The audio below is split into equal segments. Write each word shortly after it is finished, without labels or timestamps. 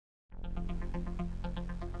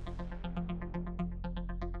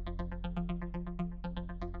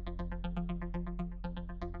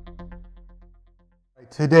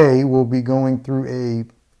Today we'll be going through a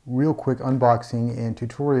real quick unboxing and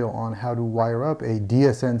tutorial on how to wire up a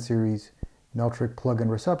DSN series Meltric plug-in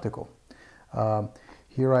receptacle.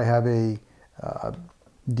 Here I have a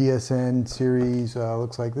DSN series,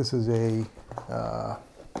 looks like this is a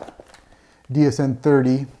DSN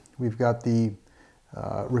 30. We've got the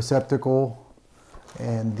receptacle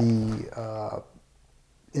and the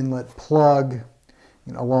inlet plug,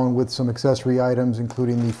 along with some accessory items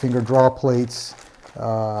including the finger draw plates,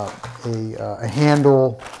 a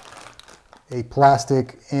handle, a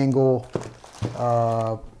plastic angle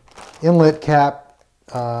inlet cap,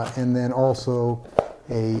 and then also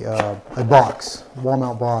a box, wall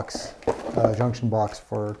mount box, junction box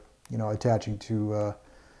for attaching to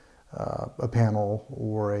a panel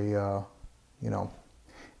or a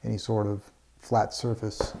any sort of flat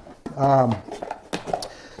surface.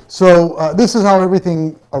 So this is how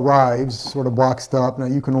everything arrives, sort of boxed up. Now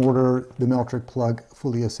you can order the Meltric plug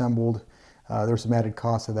fully assembled. There's some added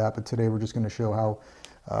cost to that, but today we're just going to show how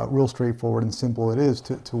real straightforward and simple it is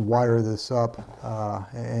to wire this up.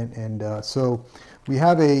 So we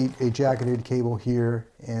have a jacketed cable here,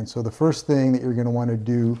 and so the first thing that you're going to want to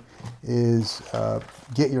do is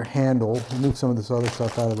get your handle, move some of this other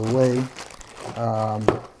stuff out of the way.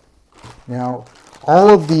 Now, all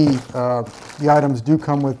of the items do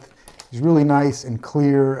come with these really nice and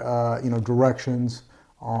clear, directions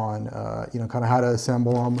on, kind of how to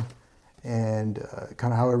assemble them and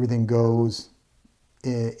kind of how everything goes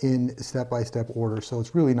in step-by-step order. So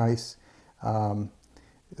it's really nice, and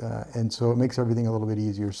so it makes everything a little bit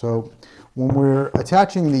easier. So when we're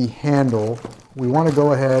attaching the handle, we want to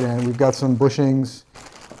go ahead, and we've got some bushings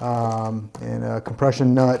and a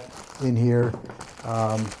compression nut in here.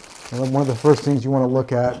 And one of the first things you want to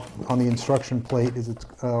look at on the instruction plate is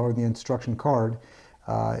or the instruction card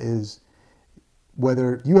is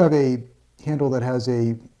whether you have a handle that has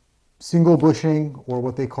a single bushing or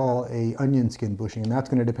what they call a onion skin bushing, and that's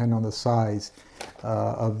going to depend on the size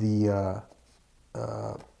of the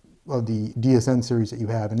DSN series that you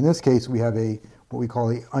have. And in this case, we have what we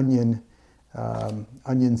call a onion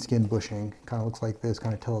skin bushing. Kind of looks like this,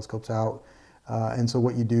 kind of telescopes out. And so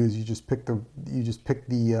what you do is you just pick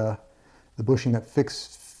the bushing that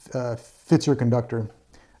fits your conductor.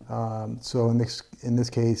 So in this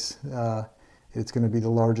case, it's going to be the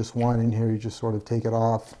largest one. In here, you just sort of take it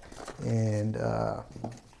off, and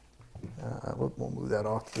we'll move that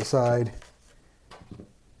off to the side.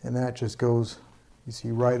 And that just goes, you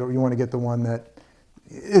see, right, or you want to get the one that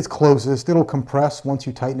is closest. It'll compress once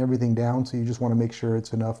you tighten everything down, so you just want to make sure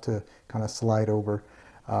it's enough to kind of slide over.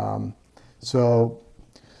 So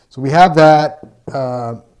we have that.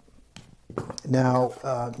 Now,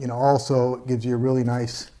 also it gives you a really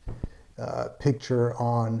nice picture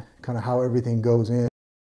on kind of how everything goes in,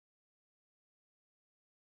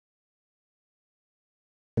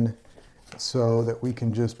 so that we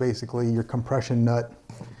can just basically, your compression nut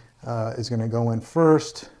is going to go in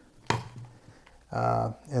first,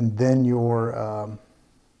 and then your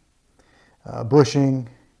bushing,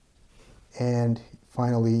 and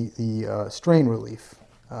finally the strain relief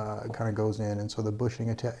kind of goes in. And so the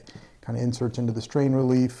bushing kind of inserts into the strain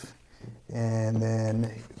relief, and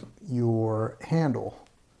then your handle,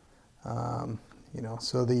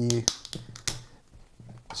 so the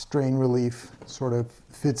strain relief sort of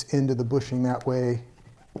fits into the bushing that way,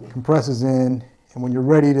 compresses in, and when you're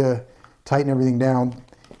ready to tighten everything down,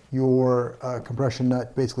 your compression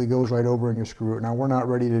nut basically goes right over and you screw it. Now we're not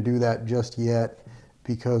ready to do that just yet,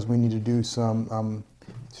 because we need to do some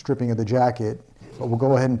stripping of the jacket, but we'll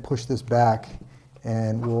go ahead and push this back,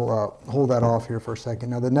 and we'll hold that off here for a second.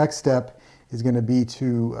 Now the next step is going to be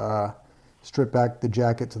to strip back the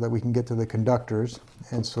jacket so that we can get to the conductors.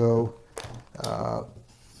 And so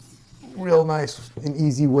real nice and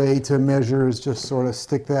easy way to measure is just sort of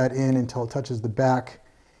stick that in until it touches the back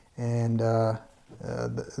and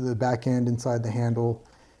the back end inside the handle,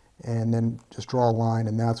 and then just draw a line,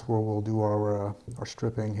 and that's where we'll do our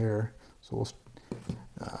stripping here. So we'll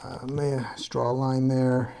draw a line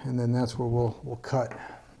there, and then that's where we'll cut.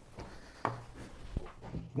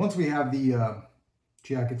 Once we have the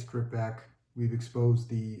jacket stripped back, we've exposed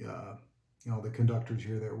the the conductors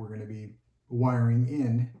here that we're going to be wiring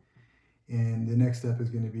in, and the next step is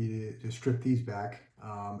going to be to strip these back.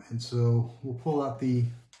 And so we'll pull out the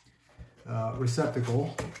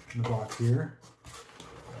receptacle in the box here.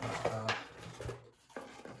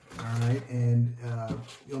 All right, and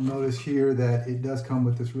you'll notice here that it does come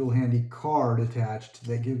with this real handy card attached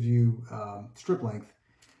that gives you strip length,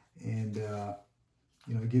 and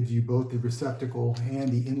it gives you both the receptacle and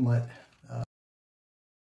the inlet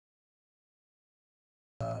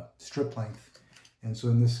strip length. And so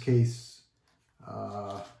in this case,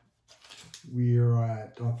 we are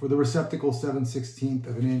at, for the receptacle, 7/16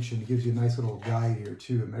 of an inch, and it gives you a nice little guide here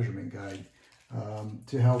too, a measurement guide,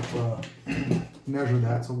 to help measure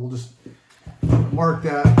that. So we'll just mark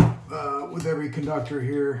that with every conductor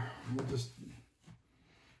here. We'll just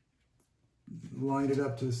line it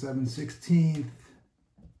up to the 7/16.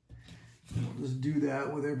 And we'll just do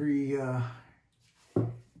that with every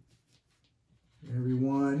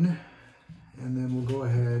one, and then we'll go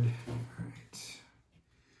ahead. All right.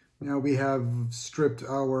 Now we have stripped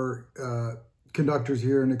our conductors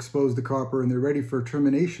here and exposed the copper, and they're ready for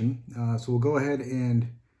termination. So we'll go ahead and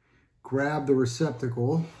grab the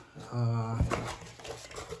receptacle,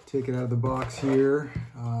 take it out of the box here.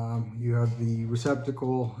 You have the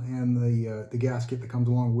receptacle and the gasket that comes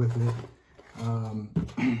along with it.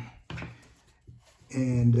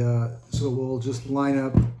 So we'll just line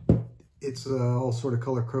up. It's all sort of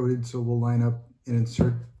color coded, so we'll line up and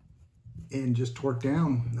insert and just torque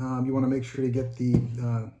down. You want to make sure to get the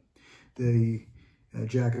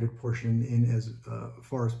jacketed portion in as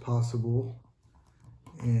far as possible,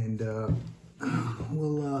 and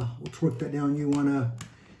we'll torque that down. You want to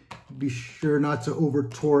be sure not to over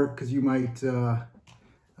torque, because you might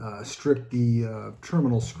strip the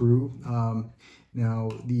terminal screw.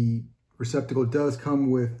 Now the receptacle does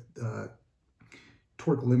come with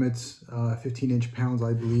torque limits, 15 inch-pounds,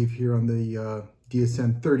 I believe, here on the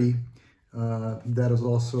DSN 30. That is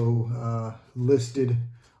also listed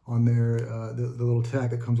on there, the little tag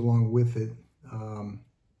that comes along with it.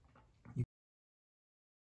 You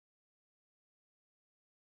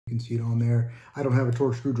can see it on there. I don't have a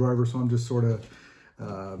torque screwdriver, so I'm just sort of,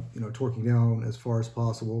 torquing down as far as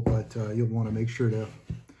possible. But you'll want to make sure to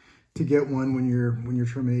get one when you're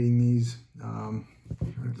terminating these.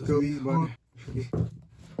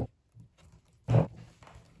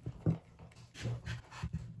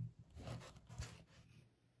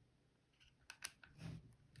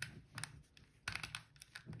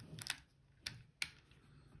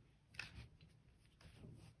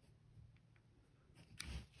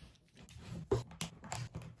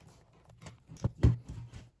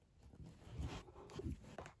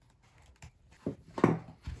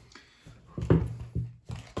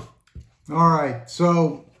 All right,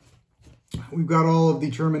 so we've got all of the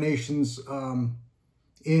terminations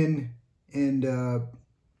in and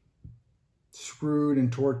screwed and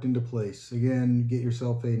torqued into place. Again, get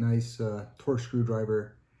yourself a nice torque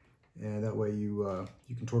screwdriver, and that way you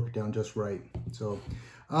can torque it down just right. So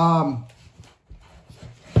the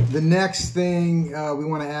next thing, we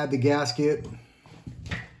want to add the gasket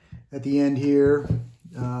at the end here.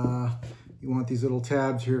 You want these little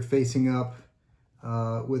tabs here facing up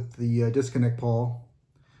with the disconnect pawl.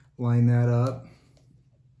 Line that up.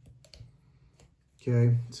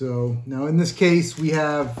 Okay, so now in this case we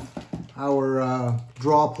have our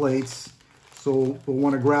draw plates, so we'll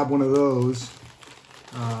want to grab one of those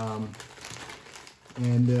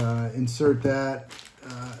and insert that.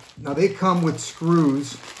 Now they come with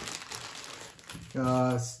screws. You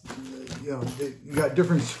got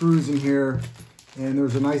different screws in here, and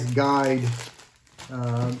there's a nice guide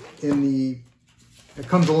it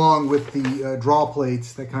comes along with the draw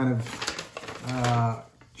plates that kind of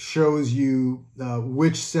shows you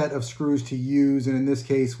which set of screws to use. And in this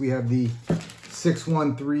case, we have the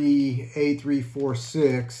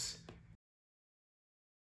 613A346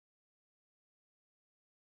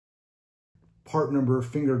 part number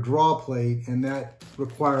finger draw plate, and that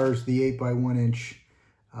requires the 8x1 inch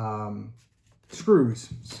screws.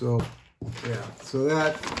 So yeah, so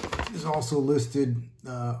that is also listed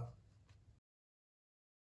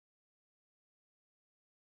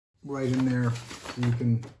right in there, so you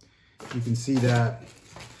can see that.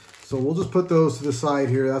 So we'll just put those to the side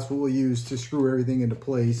here. That's what we'll use to screw everything into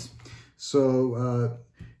place. So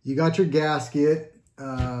you got your gasket,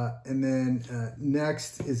 and then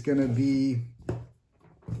next is going to be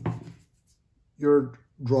your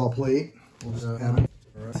draw plate. We'll just add it.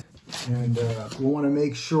 All right. And we'll want to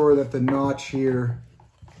make sure that the notch here,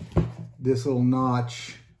 this little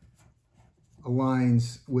notch,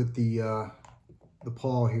 aligns with the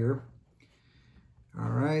pawl here. All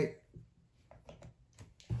right.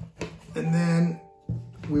 And then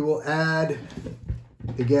we will add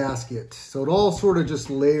the gasket. So it all sort of just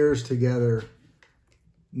layers together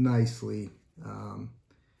nicely. All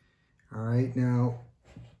right, now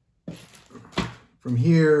from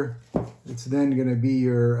here, it's then going to be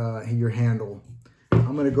your handle.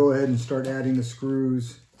 I'm going to go ahead and start adding the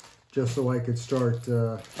screws just so I could start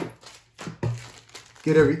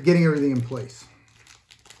getting everything in place.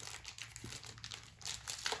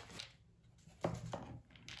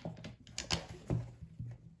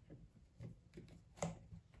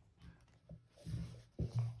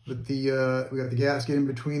 put the, we got the gasket in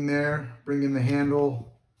between there, bring in the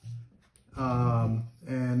handle,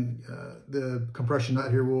 and the compression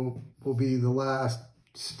nut here will be the last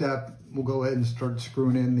step. We'll go ahead and start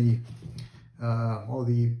screwing in the all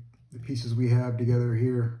the pieces we have together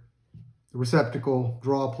here. The receptacle,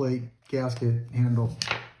 draw plate, gasket, handle.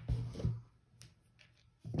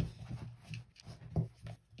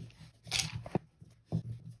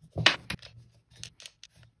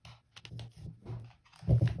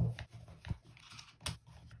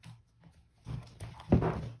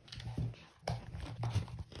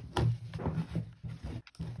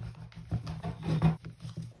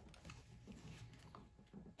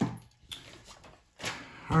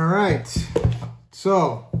 All right,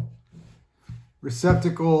 so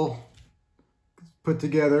receptacle put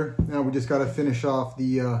together. Now we just got to finish off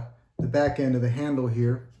the back end of the handle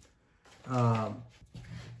here. Go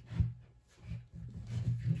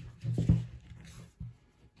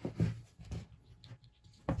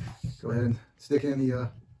ahead and stick in the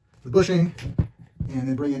bushing, and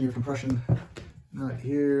then bring in your compression nut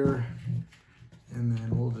here, and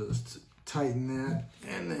then we'll just tighten that,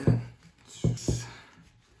 and then.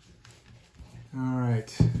 All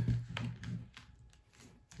right,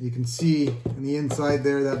 you can see in the inside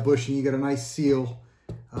there, that bushing, you got a nice seal.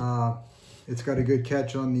 It's got a good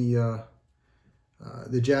catch on the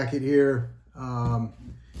jacket here. You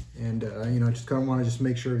know, just kind of want to just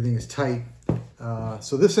make sure everything is tight.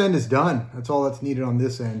 So this end is done. That's all that's needed on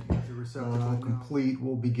this end. The receptacle complete.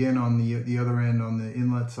 We'll begin on the other end, on the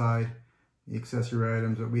inlet side, the accessory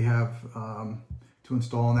items that we have to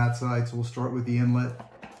install on that side. So we'll start with the inlet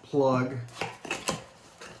plug.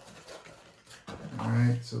 All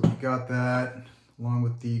right, so we got that along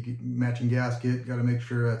with the matching gasket. Got to make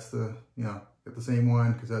sure that's the, you know, got the same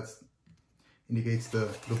one, because that's indicates the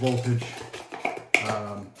voltage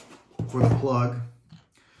for the plug.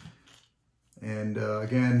 And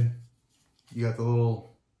again, you got the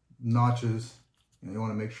little notches. You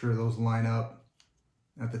want to make sure those line up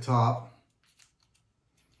at the top.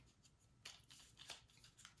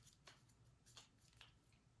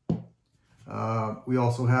 We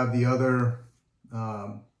also have the other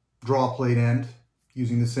draw plate end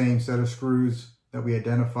using the same set of screws that we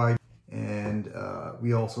identified. And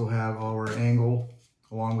we also have our angle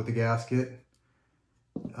along with the gasket,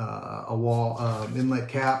 a wall inlet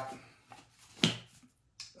cap.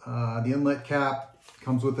 The inlet cap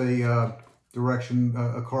comes with a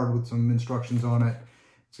a card with some instructions on it.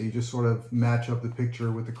 So you just sort of match up the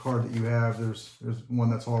picture with the card that you have. There's one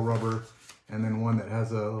that's all rubber, and then one that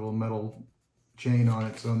has a little metal chain on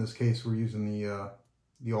it. So in this case, we're using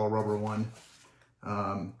the all rubber one,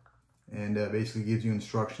 and basically gives you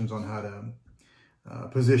instructions on how to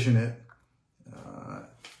position it.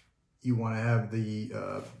 You want to have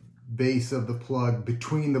the base of the plug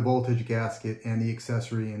between the voltage gasket and the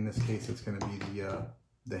accessory. In this case, it's going to be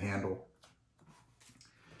the handle.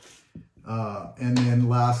 And then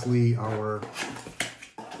lastly, our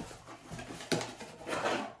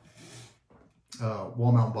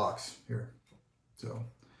wall mount box here. So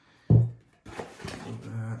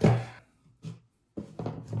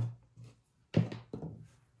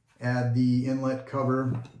add the inlet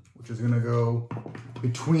cover, which is going to go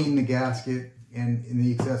between the gasket and in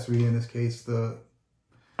the accessory, in this case the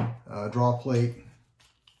draw plate,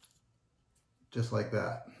 just like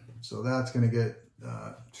that. So that's going to get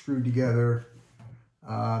screwed together.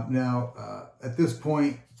 Now at this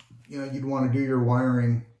point, you know, you'd want to do your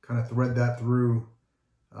wiring, kind of thread that through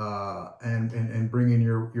and bring in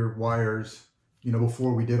your wires, you know,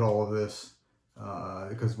 before we did all of this,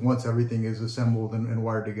 because once everything is assembled and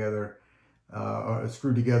wired together, or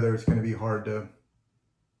screwed together, it's going to be hard to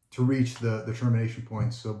reach the termination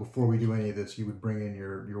points. So before we do any of this, you would bring in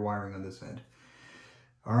your wiring on this end.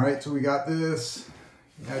 All right, so we got this.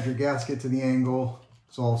 Add your gasket to the angle.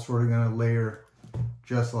 It's all sort of going to layer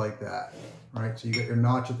just like that. All right, so you got your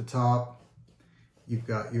notch at the top. You've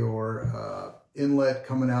got your inlet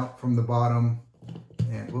coming out from the bottom,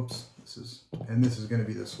 and whoops, this is going to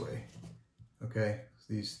be this way. Okay,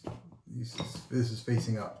 so this is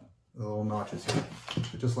facing up, the little notches here,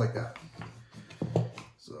 so just like that.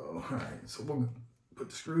 So, all right, so we'll put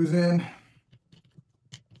the screws in.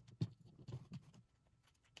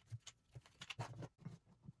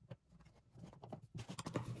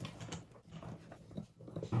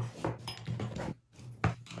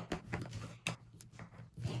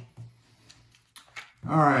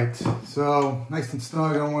 All right, so nice and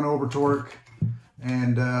snug, I don't want to over torque.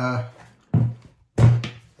 And at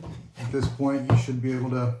this point, you should be able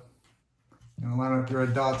to, you know, line up your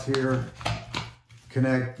red dots here,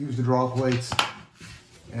 connect, use the draw plates,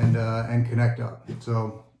 and connect up.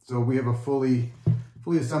 So So we have a fully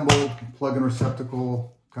assembled plug-in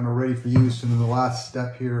receptacle kind of ready for use. And then the last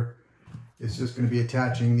step here is just going to be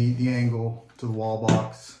attaching the angle to the wall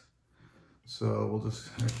box. So we'll just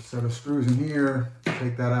have a set of screws in here,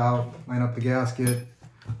 take that out, line up the gasket,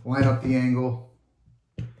 line up the angle,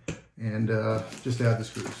 and just add the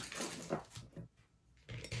screws.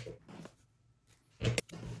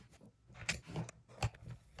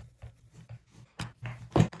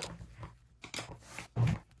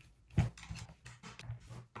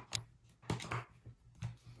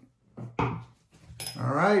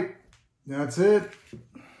 All right, that's it.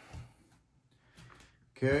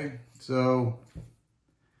 Okay, so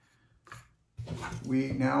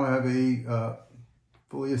we now have a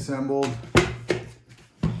fully assembled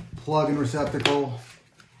plug-in receptacle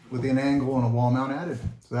with an angle and a wall mount added.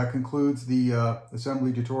 So that concludes the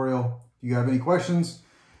assembly tutorial. If you have any questions,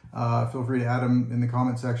 feel free to add them in the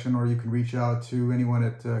comment section, or you can reach out to anyone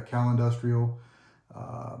at Cal Industrial.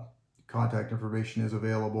 Contact information is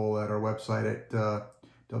available at our website at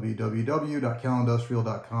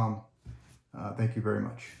www.calindustrial.com. Thank you very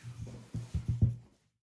much.